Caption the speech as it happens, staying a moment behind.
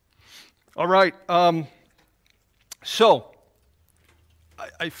All right. So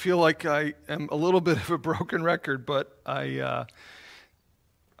I feel like I am a little bit of a broken record, but I'm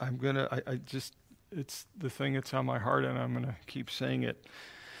gonna. I just it's the thing that's on my heart, and I'm gonna keep saying it.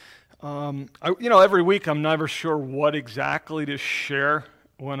 Every week I'm never sure what exactly to share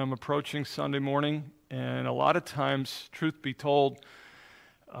when I'm approaching Sunday morning, and a lot of times, truth be told,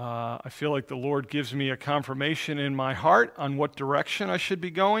 I feel like the Lord gives me a confirmation in my heart on what direction I should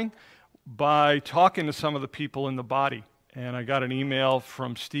be going by talking to some of the people in the body. And I got an email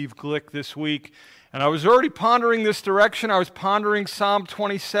from Steve Glick this week, and I was already pondering this direction. I was pondering Psalm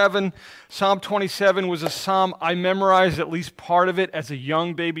 27. Psalm 27 was a psalm I memorized at least part of it as a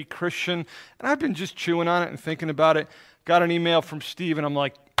young baby Christian, and I've been just chewing on it and thinking about it. Got an email from Steve, and I'm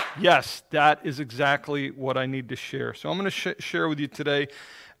like, yes, that is exactly what I need to share. So I'm going to share with you today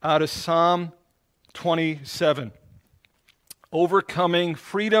out of Psalm 27. Overcoming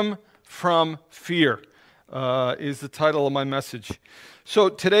Freedom from Fear is the title of my message. So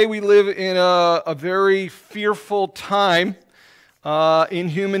today we live in a very fearful time in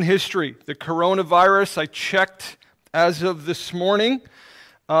human history. The coronavirus, I checked as of this morning,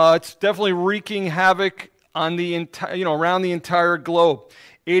 it's definitely wreaking havoc on the around the entire globe.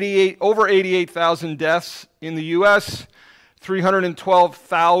 Over 88,000 deaths in the U.S.,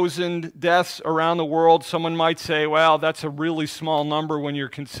 312,000 deaths around the world. Someone might say, well, that's a really small number when you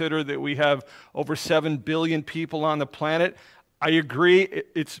consider that we have over 7 billion people on the planet. I agree.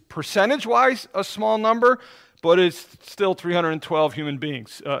 It's percentage-wise a small number, but it's still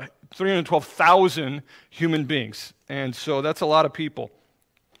 312,000 human beings. And so that's a lot of people.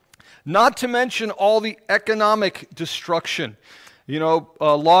 Not to mention all the economic destruction.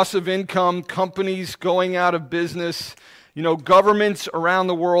 Loss of income, companies going out of business. Governments around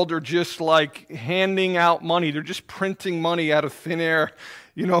the world are just like handing out money. They're just printing money out of thin air,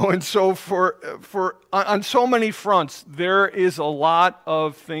 and so on so many fronts, there is a lot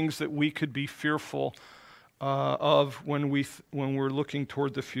of things that we could be fearful of when we're looking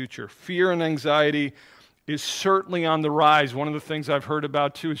toward the future. Fear and anxiety is certainly on the rise. One of the things I've heard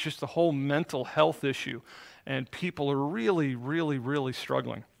about too is just the whole mental health issue, and people are really, really, really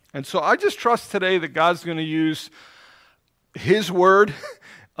struggling. And so I just trust today that God's going to use His word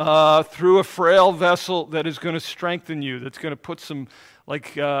through a frail vessel that is going to strengthen you, that's going to put some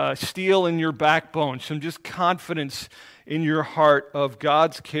steel in your backbone, some just confidence in your heart of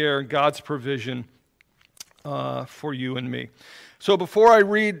God's care and God's provision for you and me. So before I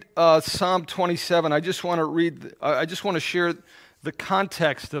read Psalm 27, I just want to share the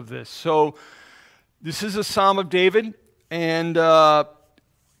context of this. So this is a Psalm of David, and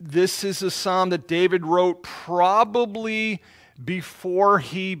this is a psalm that David wrote probably before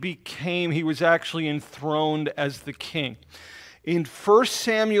he was actually enthroned as the king. In 1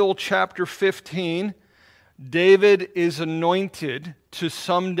 Samuel chapter 15, David is anointed to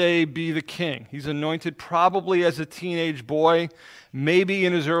someday be the king. He's anointed probably as a teenage boy, maybe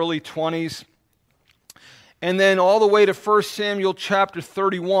in his early 20s. And then all the way to 1 Samuel chapter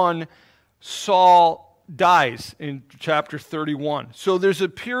 31, Saul dies in chapter 31. So there's a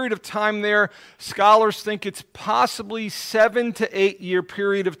period of time there. Scholars think it's possibly 7 to 8 year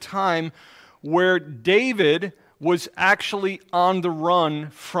period of time where David was actually on the run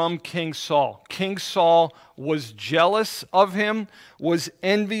from King Saul. King Saul was jealous of him, was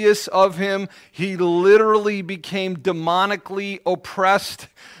envious of him. He literally became demonically oppressed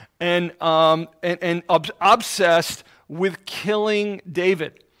and obsessed with killing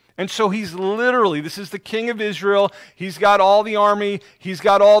David. And so this is the king of Israel. He's got all the army. He's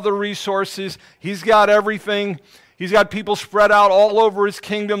got all the resources. He's got everything. He's got people spread out all over his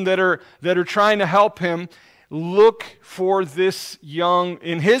kingdom that are trying to help him. Look for this young,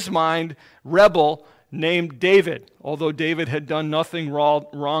 in his mind, rebel named David. Although David had done nothing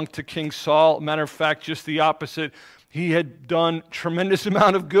wrong to King Saul. Matter of fact, just the opposite. He had done tremendous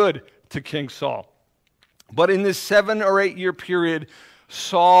amount of good to King Saul. But in this 7 or 8 year period,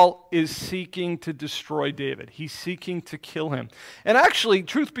 Saul is seeking to destroy David. He's seeking to kill him. And actually,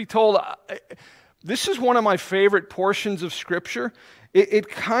 truth be told, this is one of my favorite portions of Scripture. It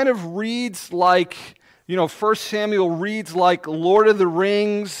kind of reads like, 1 Samuel reads like Lord of the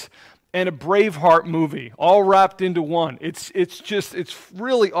Rings and a Braveheart movie, all wrapped into one. It's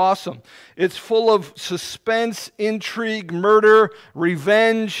really awesome. It's full of suspense, intrigue, murder,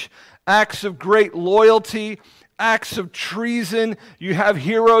 revenge, acts of great loyalty, acts of treason. You have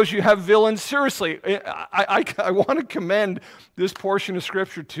heroes, you have villains. Seriously, I want to commend this portion of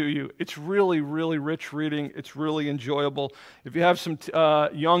Scripture to you. It's really, really rich reading. It's really enjoyable. If you have some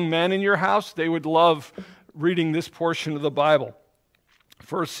young men in your house, they would love reading this portion of the Bible.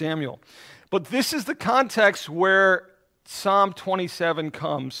 1 Samuel. But this is the context where Psalm 27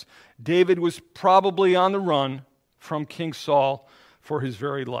 comes. David was probably on the run from King Saul for his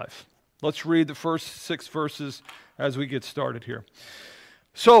very life. Let's read the first 6 verses as we get started here.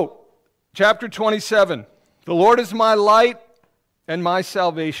 So, chapter 27. The Lord is my light and my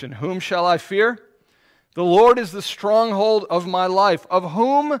salvation. Whom shall I fear? The Lord is the stronghold of my life. Of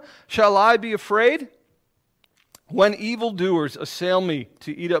whom shall I be afraid? When evildoers assail me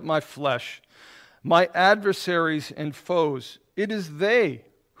to eat up my flesh, my adversaries and foes, it is they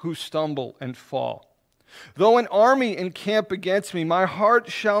who stumble and fall. Though an army encamp against me, my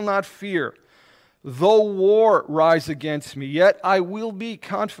heart shall not fear. Though war rise against me, yet I will be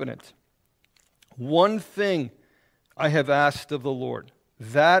confident. One thing I have asked of the Lord,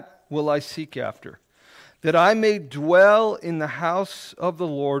 that will I seek after, that I may dwell in the house of the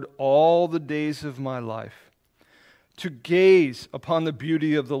Lord all the days of my life, to gaze upon the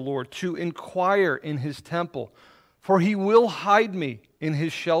beauty of the Lord, to inquire in his temple, for he will hide me in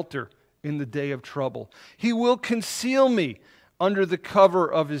his shelter in the day of trouble. He will conceal me under the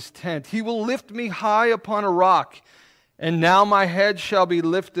cover of his tent. He will lift me high upon a rock, and now my head shall be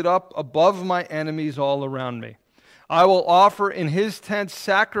lifted up above my enemies all around me. I will offer in his tent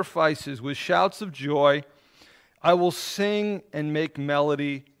sacrifices with shouts of joy. I will sing and make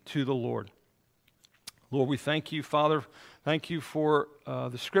melody to the Lord. Lord, we thank you, Father. Thank you for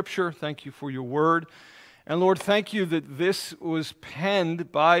the Scripture. Thank you for your word. And Lord, thank you that this was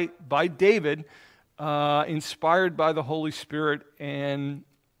penned by David, inspired by the Holy Spirit. And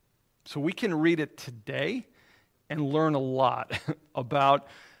so we can read it today and learn a lot about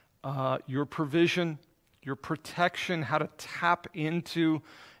your provision, your protection, how to tap into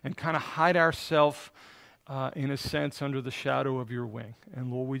and kind of hide ourselves, in a sense, under the shadow of your wing. And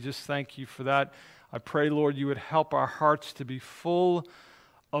Lord, we just thank you for that. I pray, Lord, you would help our hearts to be full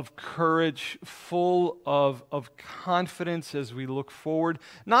of courage, full of confidence as we look forward.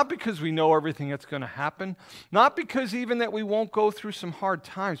 Not because we know everything that's going to happen, not because even that we won't go through some hard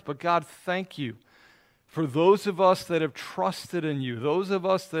times, but God, thank you for those of us that have trusted in you, those of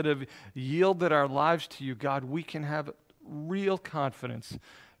us that have yielded our lives to you. God, we can have real confidence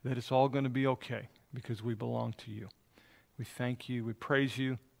that it's all going to be okay because we belong to you. We thank you. We praise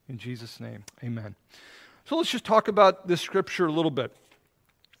you. In Jesus' name, amen. So let's just talk about this scripture a little bit.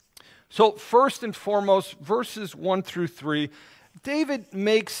 So first and foremost, verses 1 through 3, David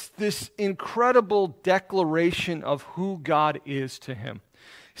makes this incredible declaration of who God is to him.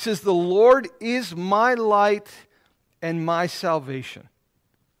 He says, the Lord is my light and my salvation.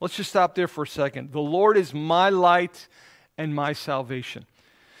 Let's just stop there for a second. The Lord is my light and my salvation.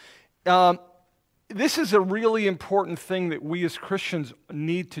 This is a really important thing that we as Christians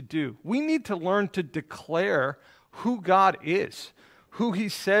need to do. We need to learn to declare who God is, who he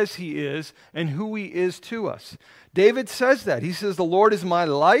says he is, and who he is to us. David says that. He says, the Lord is my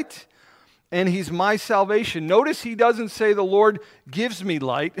light and he's my salvation. Notice he doesn't say the Lord gives me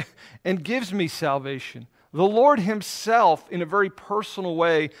light and gives me salvation. The Lord himself, in a very personal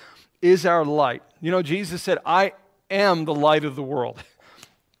way, is our light. You know, Jesus said, I am the light of the world.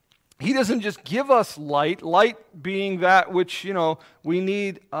 He doesn't just give us light, light being that which, we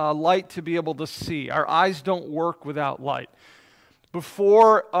need light to be able to see. Our eyes don't work without light.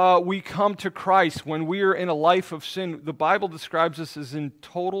 Before we come to Christ, when we are in a life of sin, the Bible describes us as in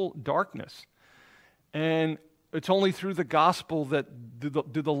total darkness. And it's only through the gospel that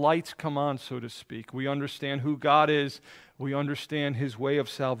do the lights come on, so to speak. We understand who God is. We understand his way of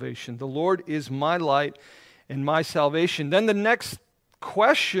salvation. The Lord is my light and my salvation. Then the next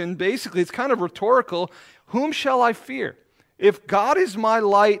question, basically, it's kind of rhetorical. Whom shall I fear? If God is my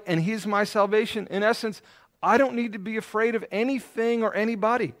light and he is my salvation, in essence, I don't need to be afraid of anything or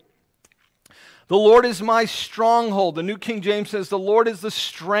anybody. The Lord is my stronghold. The New King James says, the Lord is the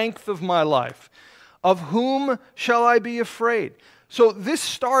strength of my life. Of whom shall I be afraid? So this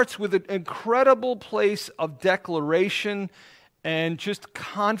starts with an incredible place of declaration and just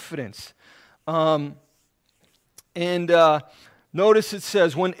confidence. Notice it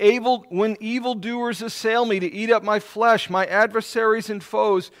says, when evildoers assail me to eat up my flesh, my adversaries and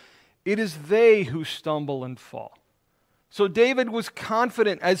foes, it is they who stumble and fall. So David was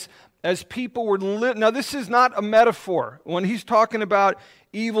confident as people were now this is not a metaphor. When he's talking about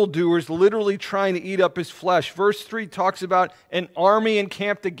evildoers literally trying to eat up his flesh, verse 3 talks about an army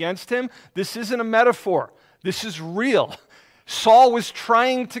encamped against him. This isn't a metaphor. This is real. Saul was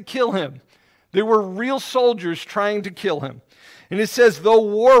trying to kill him. There were real soldiers trying to kill him. And it says, though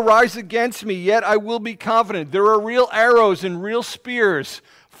war rise against me, yet I will be confident. There are real arrows and real spears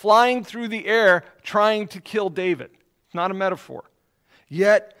flying through the air trying to kill David. It's not a metaphor.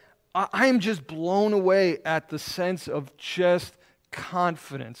 Yet, I am just blown away at the sense of just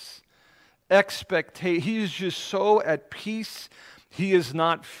confidence, expectation. He is just so at peace. He is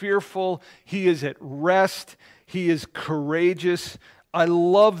not fearful. He is at rest. He is courageous. I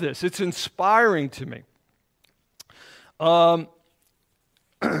love this. It's inspiring to me.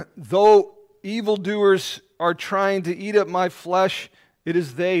 Though evildoers are trying to eat up my flesh, it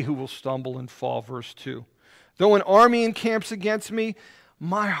is they who will stumble and fall. Verse 2. Though an army encamps against me,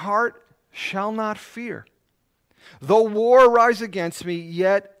 my heart shall not fear. Though war rise against me,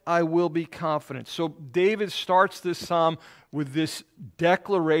 yet I will be confident. So David starts this psalm with this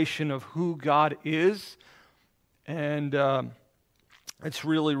declaration of who God is, and it's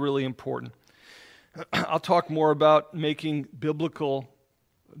really, really important. I'll talk more about making biblical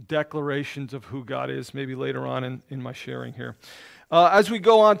declarations of who God is maybe later on in my sharing here. As we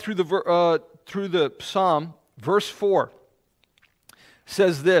go on through the psalm, verse 4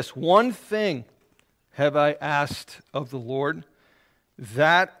 says this: "One thing have I asked of the Lord,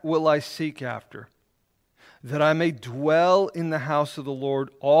 that will I seek after, that I may dwell in the house of the Lord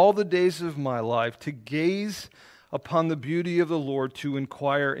all the days of my life, to gaze upon the beauty of the Lord, to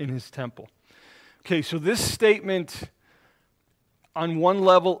inquire in his temple." Okay, so this statement, on one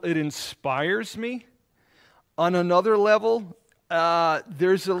level, it inspires me. On another level,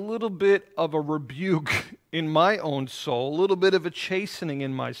 there's a little bit of a rebuke in my own soul, a little bit of a chastening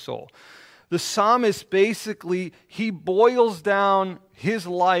in my soul. The psalmist basically, he boils down his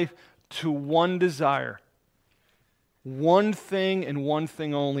life to one desire, one thing and one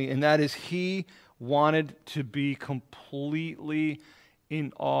thing only, and that is he wanted to be completely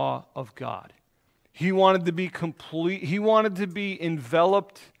in awe of God. He wanted to be he wanted to be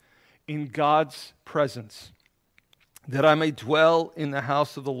enveloped in God's presence, that I may dwell in the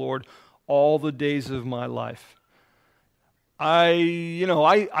house of the Lord all the days of my life. I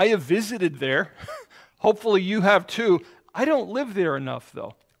have visited there. Hopefully you have too. I don't live there enough,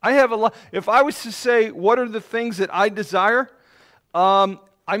 though. I have a lot. If I was to say, what are the things that I desire? I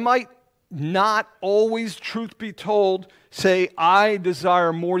might not always, truth be told, say I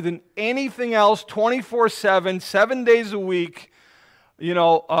desire more than anything else 24/7, 7 days a week,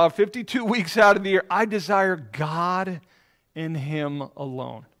 52 weeks out of the year. I desire God and him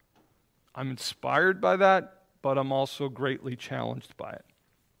alone. I'm inspired by that, but I'm also greatly challenged by it.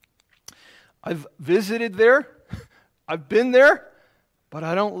 I've visited there. I've been there, but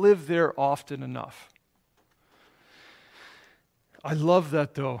I don't live there often enough. I love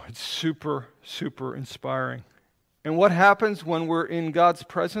that, though. It's super, super inspiring. And what happens when we're in God's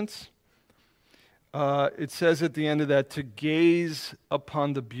presence? It says at the end of that, to gaze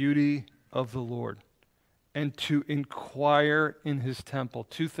upon the beauty of the Lord and to inquire in his temple.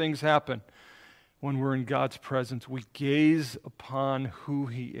 Two things happen when we're in God's presence. We gaze upon who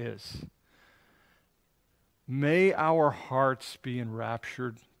he is. May our hearts be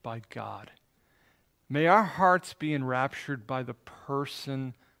enraptured by God. May our hearts be enraptured by the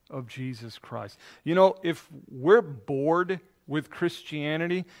person of Jesus Christ. If we're bored with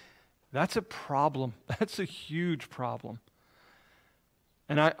Christianity, that's a problem. That's a huge problem.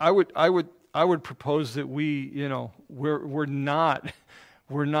 And I would propose that we're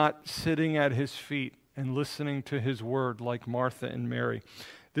not sitting at his feet and listening to his word like Martha and Mary.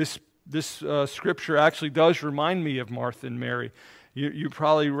 This scripture actually does remind me of Martha and Mary. You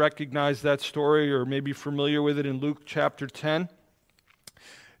probably recognize that story or maybe familiar with it in Luke chapter 10.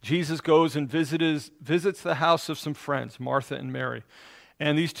 Jesus goes and visits the house of some friends, Martha and Mary.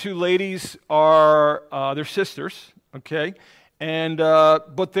 And these two ladies are, they're sisters, okay?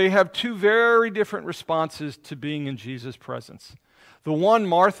 But they have two very different responses to being in Jesus' presence. The one,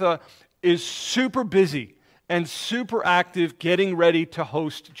 Martha, is super busy and super active getting ready to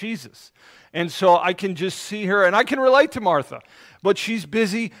host Jesus. And so I can just see her, and I can relate to Martha. But she's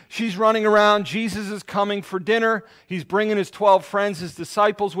busy, she's running around, Jesus is coming for dinner, he's bringing his 12 friends, his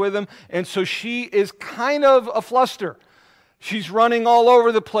disciples with him, and so she is kind of a fluster. She's running all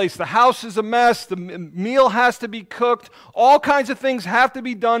over the place. The house is a mess, the meal has to be cooked, all kinds of things have to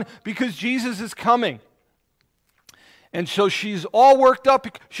be done because Jesus is coming. And so she's all worked up,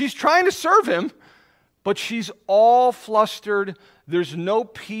 she's trying to serve him, but she's all flustered. There's no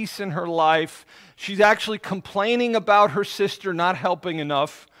peace in her life. She's actually complaining about her sister not helping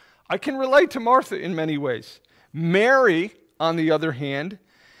enough. I can relate to Martha in many ways. Mary, on the other hand,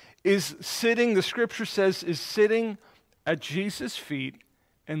 is sitting, the scripture says, is sitting at Jesus' feet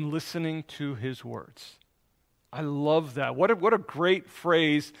and listening to his words. I love that. What a great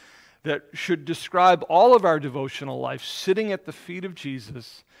phrase that should describe all of our devotional life, sitting at the feet of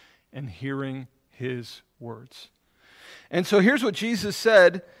Jesus and hearing his words. And so here's what Jesus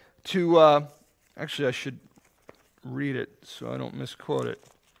said to, actually I should read it so I don't misquote it.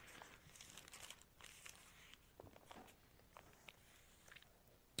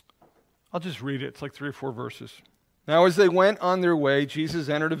 I'll just read it. It's like 3 or 4 verses. Now as they went on their way, Jesus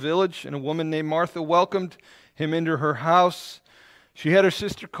entered a village, and a woman named Martha welcomed him into her house. She had her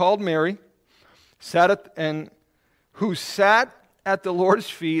sister called Mary, who sat at the Lord's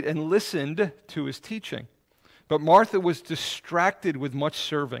feet and listened to his teaching. But Martha was distracted with much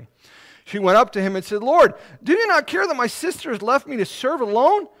serving. She went up to him and said, Lord, do you not care that my sister has left me to serve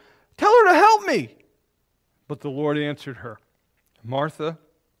alone? Tell her to help me. But the Lord answered her, Martha,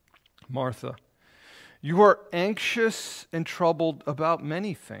 Martha, you are anxious and troubled about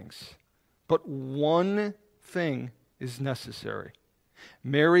many things, but one thing is necessary.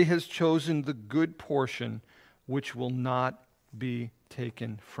 Mary has chosen the good portion, which will not be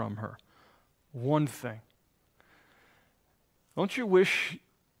taken from her. One thing. Don't you wish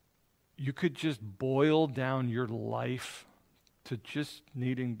you could just boil down your life to just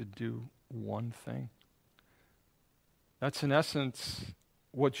needing to do one thing? That's in essence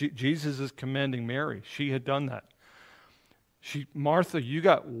what Jesus is commending Mary. She had done that. Martha, you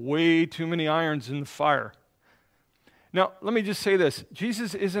got way too many irons in the fire. Now, let me just say this.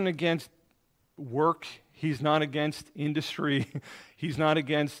 Jesus isn't against work. He's not against industry. He's not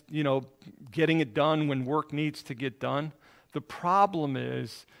against, getting it done when work needs to get done. The problem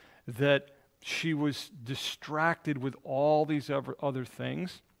is that she was distracted with all these other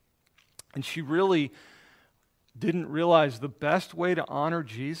things, and she really didn't realize the best way to honor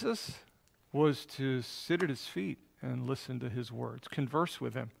Jesus was to sit at his feet and listen to his words, converse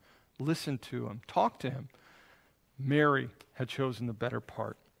with him, listen to him, talk to him. Mary had chosen the better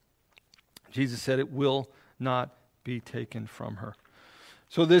part. Jesus said it will not be taken from her.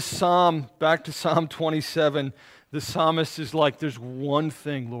 So this psalm, back to Psalm 27, the psalmist is like, there's one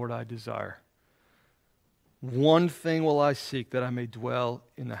thing, Lord, I desire. One thing will I seek, that I may dwell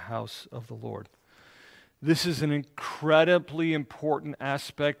in the house of the Lord. This is an incredibly important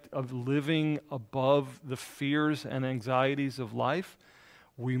aspect of living above the fears and anxieties of life.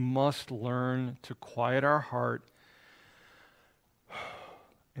 We must learn to quiet our heart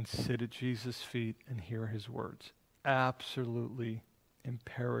and sit at Jesus' feet and hear his words. Absolutely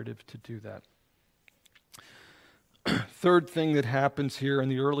imperative to do that. Third thing that happens here in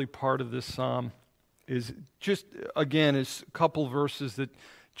the early part of this psalm is just, again, is a couple verses that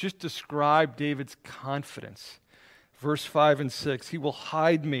just describe David's confidence. Verse 5 and 6, he will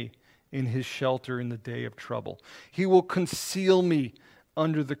hide me in his shelter in the day of trouble. He will conceal me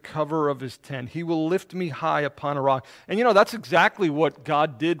under the cover of his tent. He will lift me high upon a rock. And that's exactly what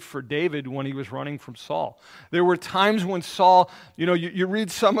God did for David when he was running from Saul. There were times when Saul, you read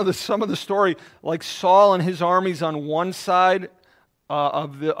some of the story, like Saul and his armies on one side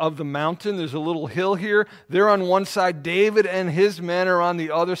of the mountain. There's a little hill here. They're on one side. David and his men are on the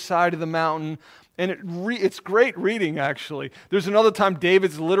other side of the mountain. And it's great reading, actually. There's another time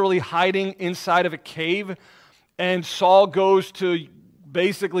David's literally hiding inside of a cave, and Saul goes to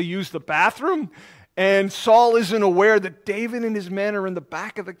basically use the bathroom, and Saul isn't aware that David and his men are in the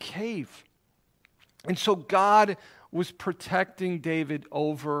back of the cave. And so God was protecting David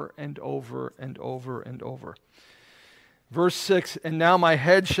over and over and over and over. Verse 6, and now my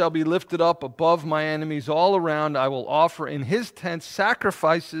head shall be lifted up above my enemies all around. I will offer in his tent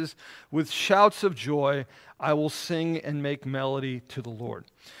sacrifices with shouts of joy. I will sing and make melody to the Lord.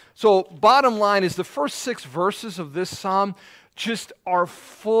 So bottom line is the first 6 verses of this psalm just are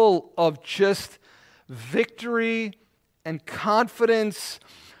full of just victory and confidence.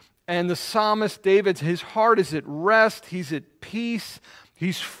 And the psalmist David, his heart is at rest. He's at peace.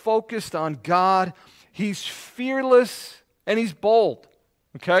 He's focused on God. He's fearless and he's bold.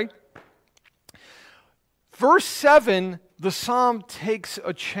 Okay? Verse 7, the psalm takes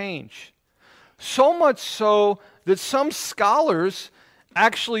a change. So much so that some scholars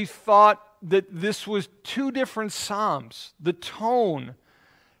actually thought that this was 2 different psalms. The tone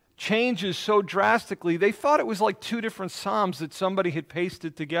changes so drastically. They thought it was like 2 different psalms that somebody had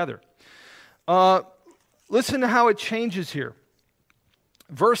pasted together. Listen to how it changes here.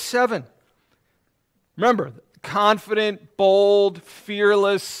 Verse 7. Remember, confident, bold,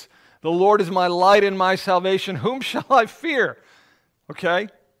 fearless. The Lord is my light and my salvation. Whom shall I fear? Okay?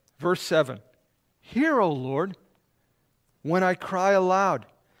 Verse 7. Hear, O Lord, when I cry aloud.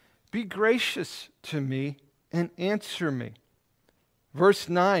 Be gracious to me and answer me. Verse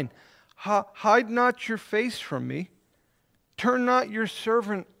 9, hide not your face from me. Turn not your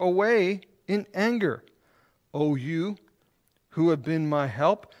servant away in anger. O you who have been my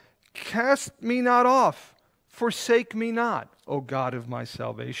help, cast me not off forsake me not, O God of my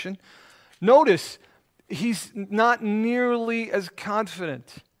salvation. Notice, he's not nearly as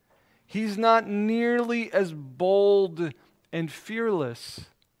confident. He's not nearly as bold and fearless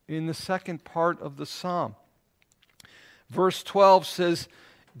in the second part of the psalm. Verse 12 says,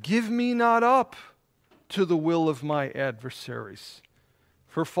 give me not up to the will of my adversaries,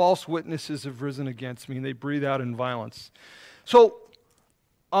 for false witnesses have risen against me, and they breathe out in violence. So,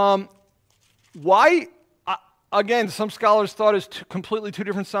 why, again, some scholars thought it's completely two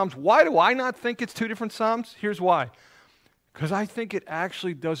different psalms. Why do I not think it's two different psalms? Here's why. Because I think it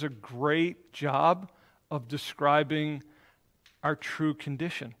actually does a great job of describing our true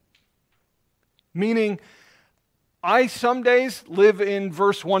condition. Meaning, I some days live in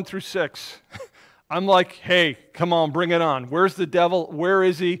verse 1 through 6. I'm like, hey, come on, bring it on. Where's the devil? Where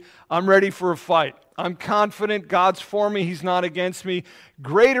is he? I'm ready for a fight. I'm confident God's for me. He's not against me.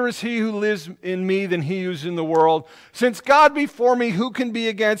 Greater is he who lives in me than he who's in the world. Since God be for me, who can be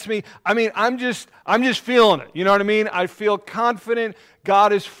against me? I mean, I'm just feeling it. You know what I mean? I feel confident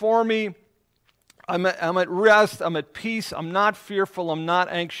God is for me. I'm at rest. I'm at peace. I'm not fearful. I'm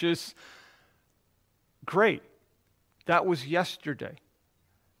not anxious. Great. That was yesterday.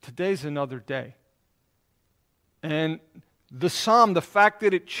 Today's another day. And the psalm, the fact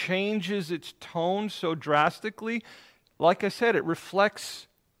that it changes its tone so drastically, like I said, it reflects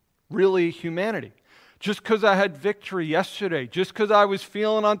really humanity. Just because I had victory yesterday, just because I was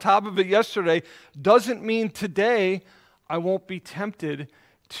feeling on top of it yesterday, doesn't mean today I won't be tempted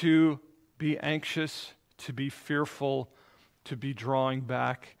to be anxious, to be fearful, to be drawing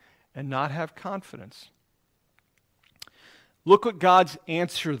back, and not have confidence. Look what God's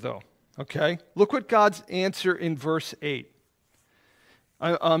answer, though. Okay? Look what God's answer in verse 8.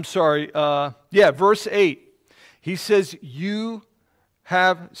 Verse 8. He says, you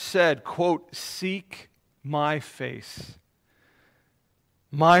have said, quote, seek my face.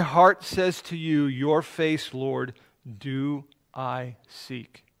 My heart says to you, your face, Lord, do I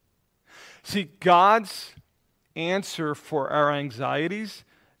seek. See, God's answer for our anxieties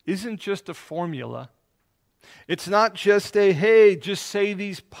isn't just a formula. It's not just just say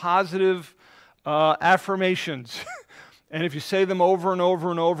these positive affirmations. And if you say them over and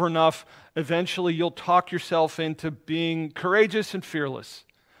over and over enough, eventually you'll talk yourself into being courageous and fearless.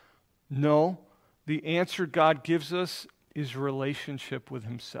 No, the answer God gives us is relationship with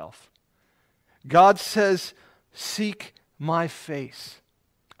himself. God says, seek my face.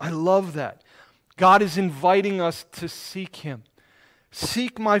 I love that. God is inviting us to seek him.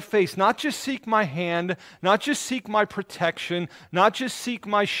 Seek my face, not just seek my hand, not just seek my protection, not just seek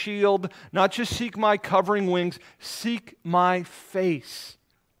my shield, not just seek my covering wings, seek my face.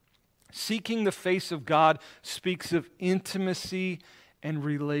 Seeking the face of God speaks of intimacy and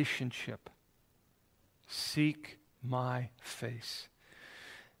relationship. Seek my face.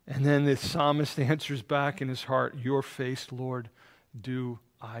 And then the psalmist answers back in his heart, your face, Lord, do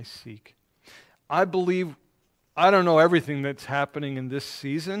I seek. I don't know everything that's happening in this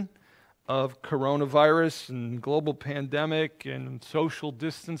season of coronavirus and global pandemic and social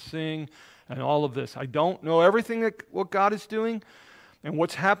distancing and all of this. I don't know everything what God is doing and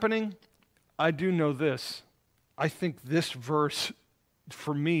what's happening. I do know this. I think this verse,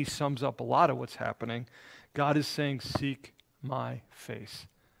 for me, sums up a lot of what's happening. God is saying, seek my face.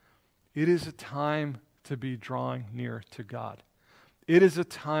 It is a time to be drawing near to God. It is a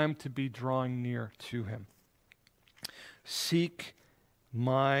time to be drawing near to him. Seek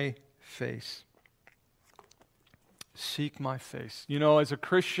my face. Seek my face. You know, as a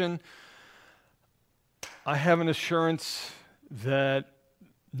Christian, I have an assurance that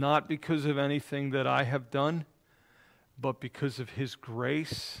not because of anything that I have done, but because of his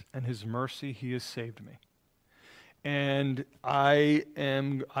grace and his mercy, he has saved me. And I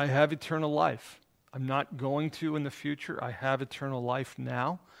have eternal life. I'm not going to in the future. I have eternal life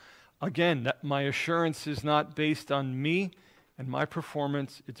now. Again, my assurance is not based on me and my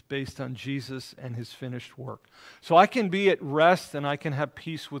performance. It's based on Jesus and his finished work. So I can be at rest and I can have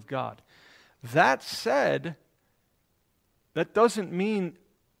peace with God. That said, that doesn't mean,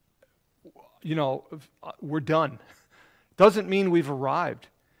 we're done. Doesn't mean we've arrived.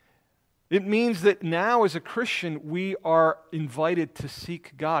 It means that now as a Christian, we are invited to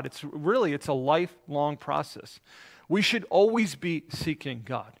seek God. It's a lifelong process. We should always be seeking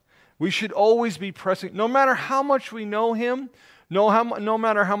God. We should always be pressing, no matter how much we know him, no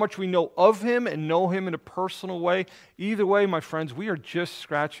matter how much we know of him and know him in a personal way. Either way, my friends, we are just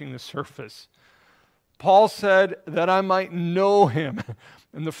scratching the surface. Paul said that I might know him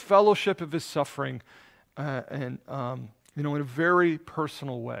and the fellowship of his suffering in a very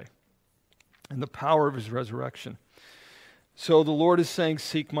personal way. and the power of his resurrection. So the Lord is saying,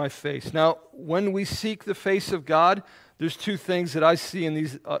 seek my face. Now, when we seek the face of God, there's two things that I see in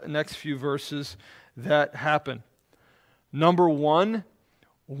these next few verses that happen. Number one,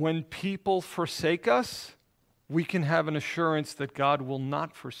 when people forsake us, we can have an assurance that God will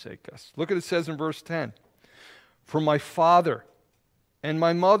not forsake us. Look at it says in verse 10. For my father and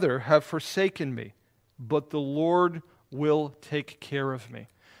my mother have forsaken me, but the Lord will take care of me.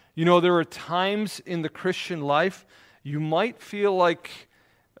 You know, there are times in the Christian life you might feel like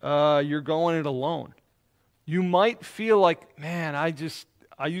you're going it alone. You might feel like, man,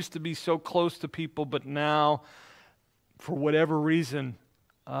 I used to be so close to people, but now, for whatever reason,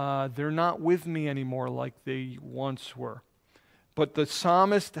 they're not with me anymore like they once were. But the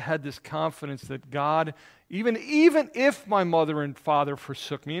psalmist had this confidence that God, even if my mother and father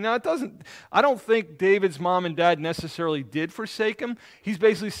forsook me, now I don't think David's mom and dad necessarily did forsake him. He's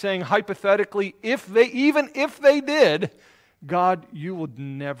basically saying, hypothetically, even if they did, God, you would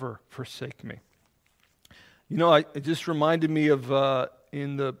never forsake me. You know, it just reminded me of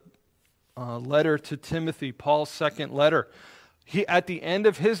in the letter to Timothy, Paul's second letter. At the end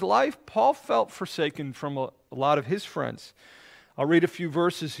of his life, Paul felt forsaken from a lot of his friends. I'll read a few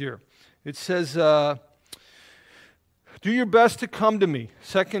verses here. It says, do your best to come to me,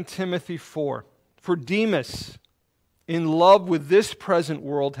 2 Timothy 4. For Demas, in love with this present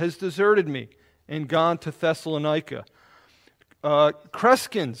world, has deserted me and gone to Thessalonica.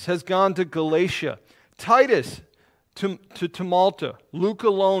 Crescens has gone to Galatia. Titus to Malta. Luke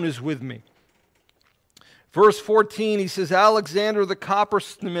alone is with me. Verse 14, he says, Alexander the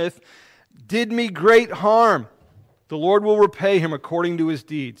coppersmith did me great harm. The Lord will repay him according to his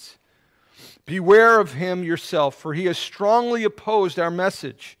deeds. Beware of him yourself, for he has strongly opposed our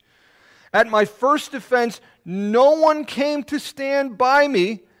message. At my first defense, no one came to stand by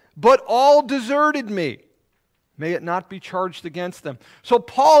me, but all deserted me. May it not be charged against them. So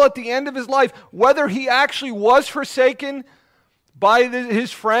Paul, at the end of his life, whether he actually was forsaken by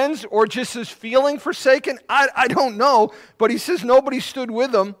his friends or just his feeling forsaken, I don't know. But he says nobody stood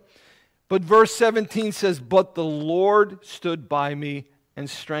with him. But verse 17 says, but the Lord stood by me and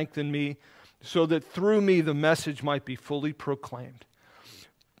strengthened me, so that through me the message might be fully proclaimed.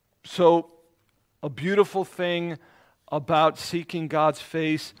 So a beautiful thing about seeking God's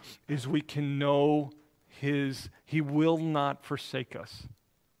face is we can know He will not forsake us.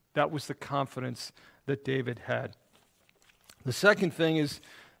 That was the confidence that David had. The second thing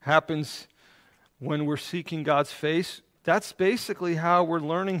happens when we're seeking God's face. That's basically how we're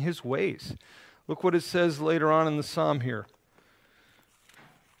learning his ways. Look what it says later on in the psalm here.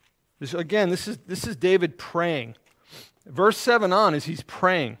 This is David praying. Verse 7 on is he's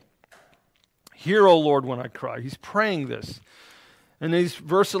praying. Hear, O Lord, when I cry. He's praying this. And then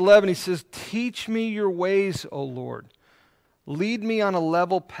verse 11, he says, teach me your ways, O Lord. Lead me on a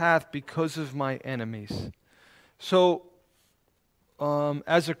level path because of my enemies. So,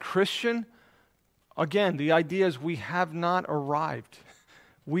 as a Christian, again, the idea is we have not arrived.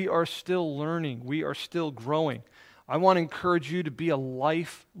 We are still learning. We are still growing. I want to encourage you to be a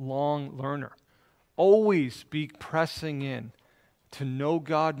lifelong learner. Always be pressing in to know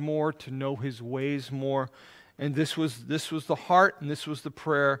God more, to know his ways more. And this was the heart and this was the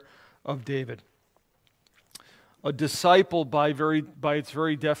prayer of David. A disciple, by its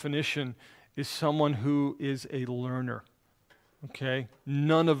very definition, is someone who is a learner. Okay?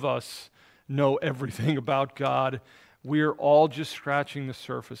 None of us know everything about God. We are all just scratching the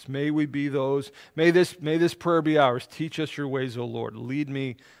surface. May we be those. May this prayer be ours. Teach us your ways, O Lord. Lead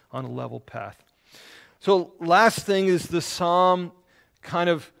me on a level path. So last thing is the psalm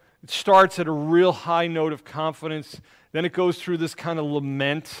it starts at a real high note of confidence. Then it goes through this kind of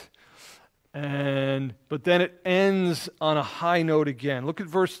lament. But then it ends on a high note again. Look at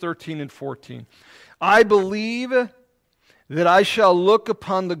verse 13 and 14. I believe that I shall look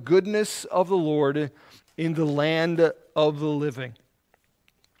upon the goodness of the Lord in the land of the living.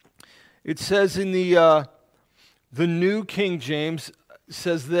 It says in the New King James,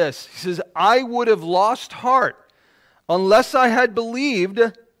 says this. He says, I would have lost heart unless I had believed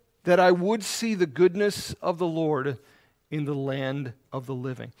that I would see the goodness of the Lord in the land of the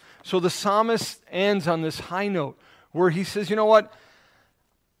living. So the psalmist ends on this high note where he says, you know what?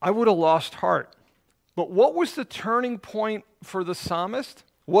 I would have lost heart. But what was the turning point for the psalmist?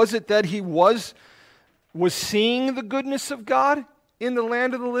 Was it that he was seeing the goodness of God in the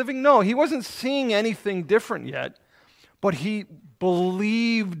land of the living? No, he wasn't seeing anything different yet, but he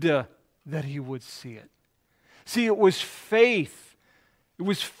believed that he would see it. See, it was faith. It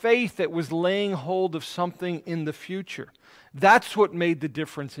was faith that was laying hold of something in the future. That's what made the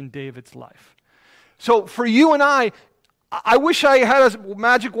difference in David's life. So for you and I wish I had a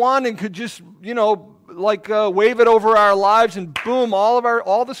magic wand and could just, wave it over our lives and boom,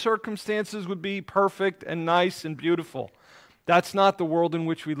 all the circumstances would be perfect and nice and beautiful. That's not the world in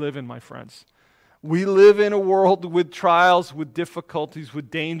which we live in, my friends. We live in a world with trials, with difficulties, with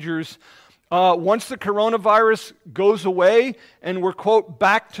dangers. Once the coronavirus goes away and we're, quote,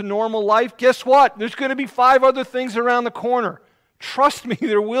 back to normal life, guess what? There's going to be 5 other things around the corner. Trust me,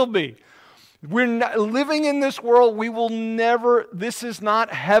 there will be. We're not, living in this world, this is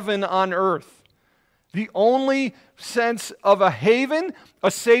not heaven on earth. The only sense of a haven,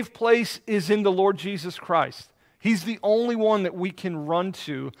 a safe place, is in the Lord Jesus Christ. He's the only one that we can run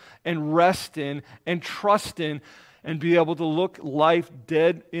to and rest in and trust in and be able to look life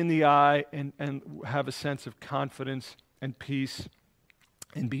dead in the eye and have a sense of confidence and peace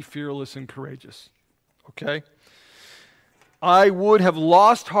and be fearless and courageous. Okay? I would have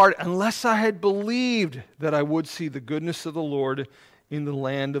lost heart unless I had believed that I would see the goodness of the Lord in the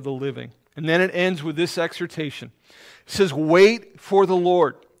land of the living. And then it ends with this exhortation. It says, wait for the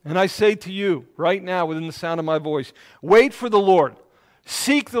Lord. And I say to you right now within the sound of my voice, wait for the Lord.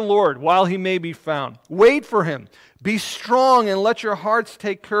 Seek the Lord while he may be found. Wait for him. Be strong and let your hearts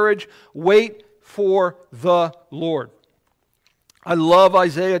take courage. Wait for the Lord. I love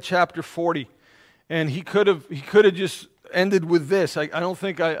Isaiah chapter 40. And he could have just ended with this. I don't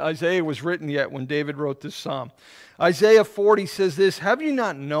think Isaiah was written yet when David wrote this psalm. Isaiah 40 says this, have you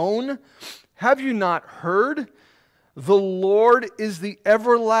not known? Have you not heard? The Lord is the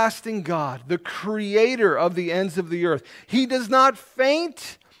everlasting God, the creator of the ends of the earth. He does not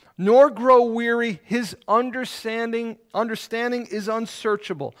faint nor grow weary. His understanding is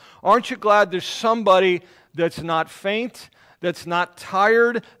unsearchable. Aren't you glad there's somebody that's not faint, that's not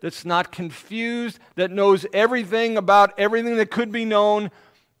tired, that's not confused, that knows everything about everything that could be known,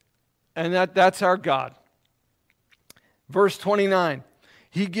 and that's our God. Verse 29,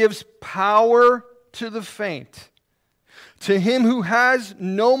 he gives power to the faint. To him who has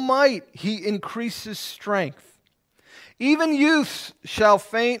no might, he increases strength. Even youths shall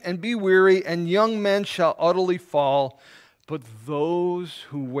faint and be weary, and young men shall utterly fall. But those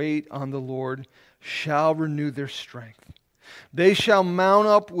who wait on the Lord shall renew their strength. They shall mount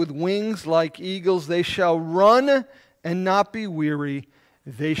up with wings like eagles. They shall run and not be weary.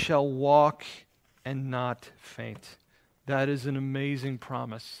 They shall walk and not faint. That is an amazing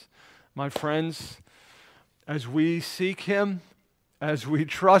promise. My friends, as we seek him, as we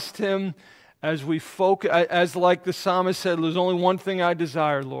trust him, as we focus, as like the psalmist said, there's only one thing I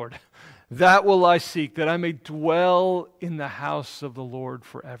desire, Lord. That will I seek, that I may dwell in the house of the Lord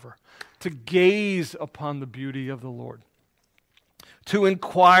forever, to gaze upon the beauty of the Lord, to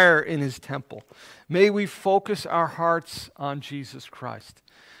inquire in his temple. May we focus our hearts on Jesus Christ.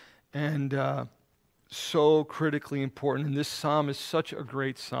 And so critically important. And this psalm is such a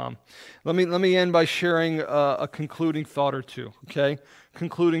great psalm. Let me end by sharing a concluding thought or two, okay?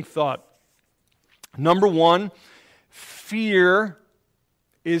 Concluding thought. Number one, fear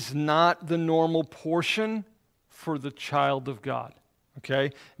is not the normal portion for the child of God,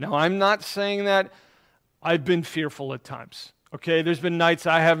 okay? Now, I'm not saying that I've been fearful at times, okay? There's been nights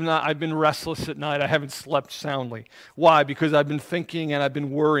I've been restless at night. I haven't slept soundly. Why? Because I've been thinking and I've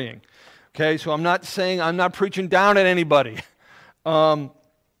been worrying. Okay, so I'm not preaching down at anybody. But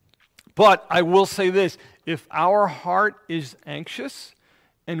I will say this, if our heart is anxious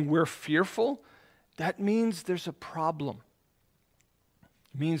and we're fearful, that means there's a problem.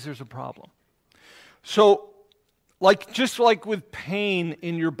 It means there's a problem. So, just like with pain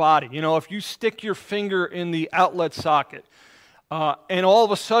in your body, if you stick your finger in the outlet socket and all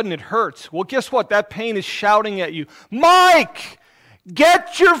of a sudden it hurts, well, guess what? That pain is shouting at you, Mike!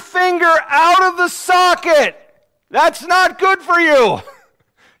 Get your finger out of the socket. That's not good for you.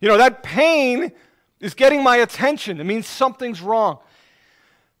 That pain is getting my attention. It means something's wrong.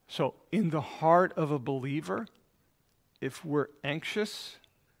 So in the heart of a believer, if we're anxious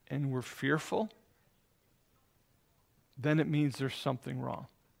and we're fearful, then it means there's something wrong.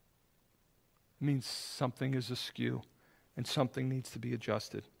 It means something is askew and something needs to be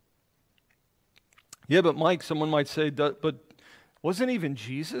adjusted. Yeah, but Mike, someone might say, but wasn't even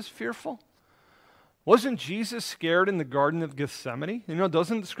Jesus fearful? Wasn't Jesus scared in the Garden of Gethsemane?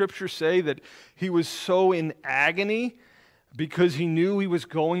 Doesn't the Scripture say that he was so in agony because he knew he was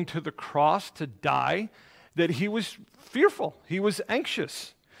going to the cross to die that he was fearful. He was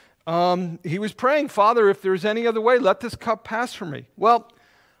anxious. He was praying, Father, if there's any other way, let this cup pass from me. Well,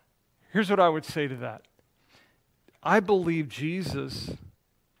 here's what I would say to that. I believe Jesus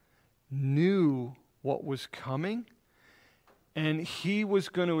knew what was coming, and he was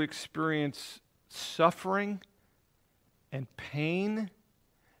going to experience suffering and pain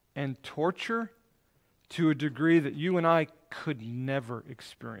and torture to a degree that you and I could never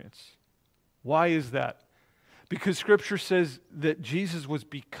experience. Why is that? Because Scripture says that Jesus was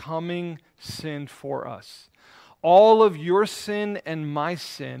becoming sin for us. All of your sin and my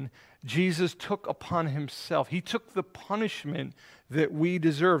sin, Jesus took upon himself. He took the punishment that we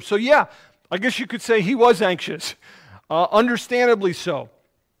deserve. So yeah, I guess you could say he was anxious. Understandably so.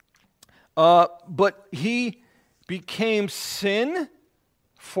 But he became sin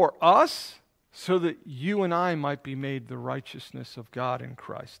for us so that you and I might be made the righteousness of God in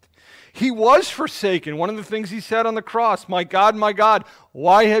Christ. He was forsaken. One of the things he said on the cross, my God,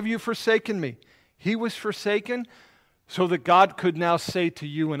 why have you forsaken me? He was forsaken so that God could now say to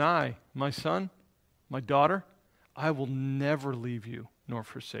you and I, my son, my daughter, I will never leave you nor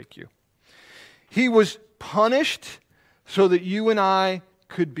forsake you. He was punished so that you and I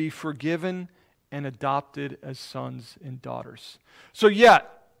could be forgiven and adopted as sons and daughters. So yeah,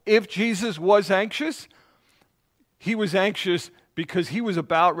 if Jesus was anxious, he was anxious because he was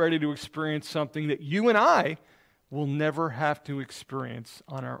about ready to experience something that you and I will never have to experience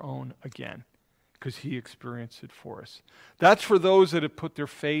on our own again, because he experienced it for us. That's for those that have put their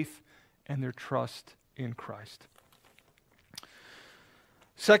faith and their trust in Christ.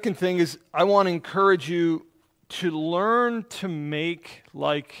 Second thing is, I want to encourage you to learn to make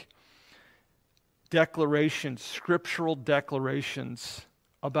declarations, scriptural declarations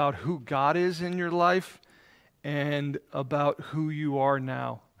about who God is in your life and about who you are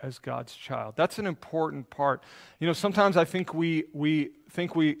now as God's child. That's an important part. You know, sometimes I think we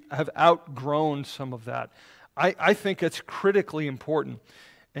think we have outgrown some of that. I think it's critically important.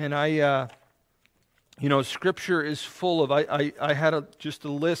 And Scripture is full of, I had just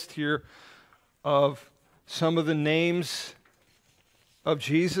a list here of some of the names of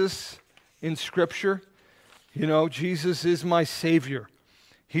Jesus in Scripture. You know, Jesus is my Savior.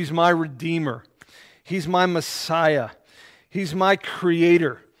 He's my Redeemer. He's my Messiah. He's my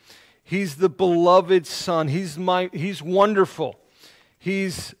Creator. He's the beloved Son. He's wonderful.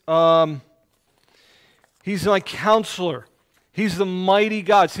 He's my Counselor. He's the mighty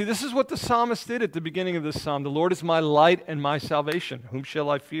God. See, this is what the psalmist did at the beginning of this psalm. The Lord is my light and my salvation. Whom shall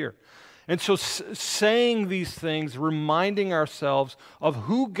I fear? And so saying these things, reminding ourselves of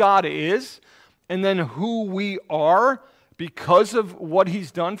who God is and then who we are because of what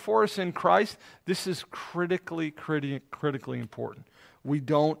he's done for us in Christ, this is critically important. We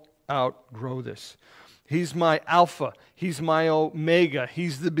don't outgrow this. He's my Alpha. He's my Omega.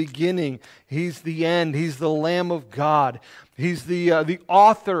 He's the beginning. He's the end. He's the Lamb of God. He's the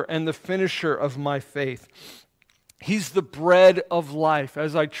author and the finisher of my faith. He's the bread of life.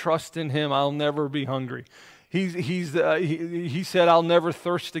 As I trust in him, I'll never be hungry. He said, I'll never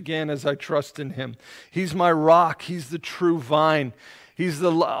thirst again as I trust in him. He's my rock. He's the true vine.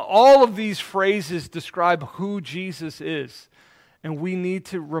 All of these phrases describe who Jesus is. And we need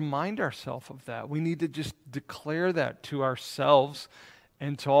to remind ourselves of that. We need to just declare that to ourselves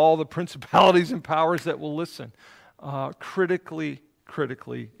and to all the principalities and powers that will listen. Critically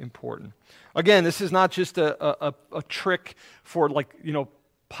important. Again, this is not just a trick for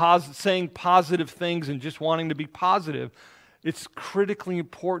saying positive things and just wanting to be positive. It's critically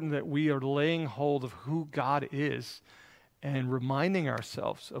important that we are laying hold of who God is and reminding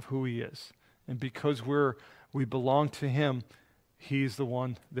ourselves of who he is. And because we belong to him, he's the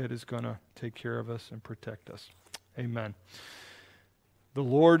one that is going to take care of us and protect us. Amen. The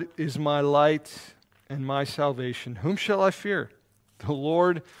Lord is my light and my salvation. Whom shall I fear? The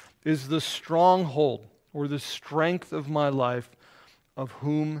Lord is the stronghold or the strength of my life. Of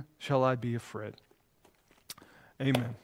whom shall I be afraid? Amen.